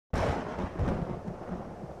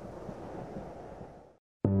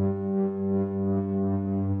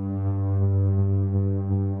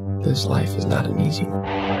this life is not an easy one.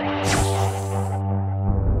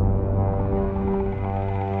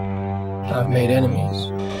 I've made enemies.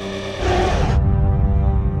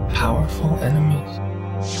 Powerful enemies.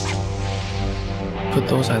 Put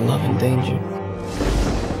those I love in danger.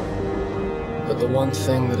 But the one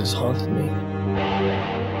thing that has haunted me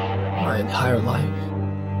my entire life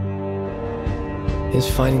is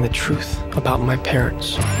finding the truth about my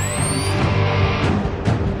parents.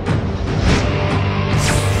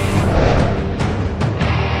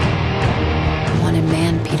 Wanted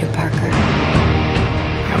man, Peter Parker.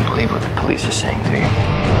 I can't believe what the police are saying to you.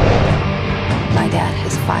 My dad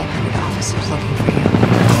has 500 officers looking for you.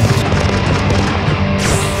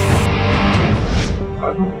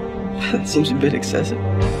 That seems a bit excessive.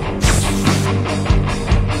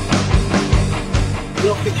 You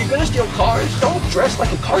know, if you're gonna steal cars, don't dress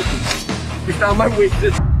like a car thief. We found my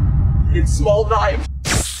weakness in small knives.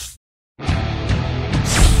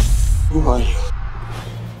 Who are you?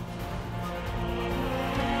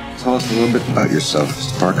 Tell us a little bit about yourself,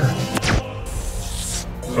 Mr. Parker.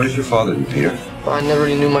 What does your father do, Peter? Well, I never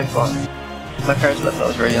really knew my father. My parents left when I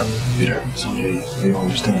was very young. Peter, someday you'll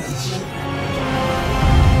understand this.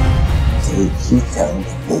 Did he tell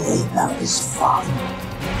Billy about his father?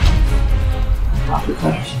 Dr.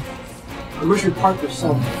 Clash, I'm Richard Parker's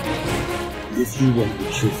son. If you want the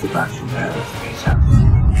truth about your parents, Peter,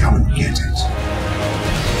 come and get it.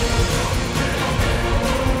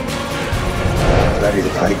 Ready to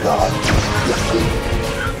play God?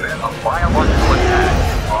 A biological attack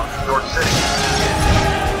on New York City.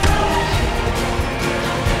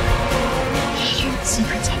 Shoots and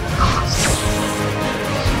protect the cause.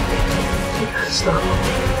 Stop.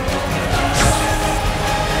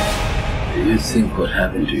 Do you think what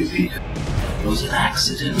happened to you, Peter, was an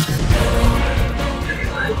accident? I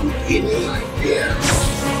have any idea.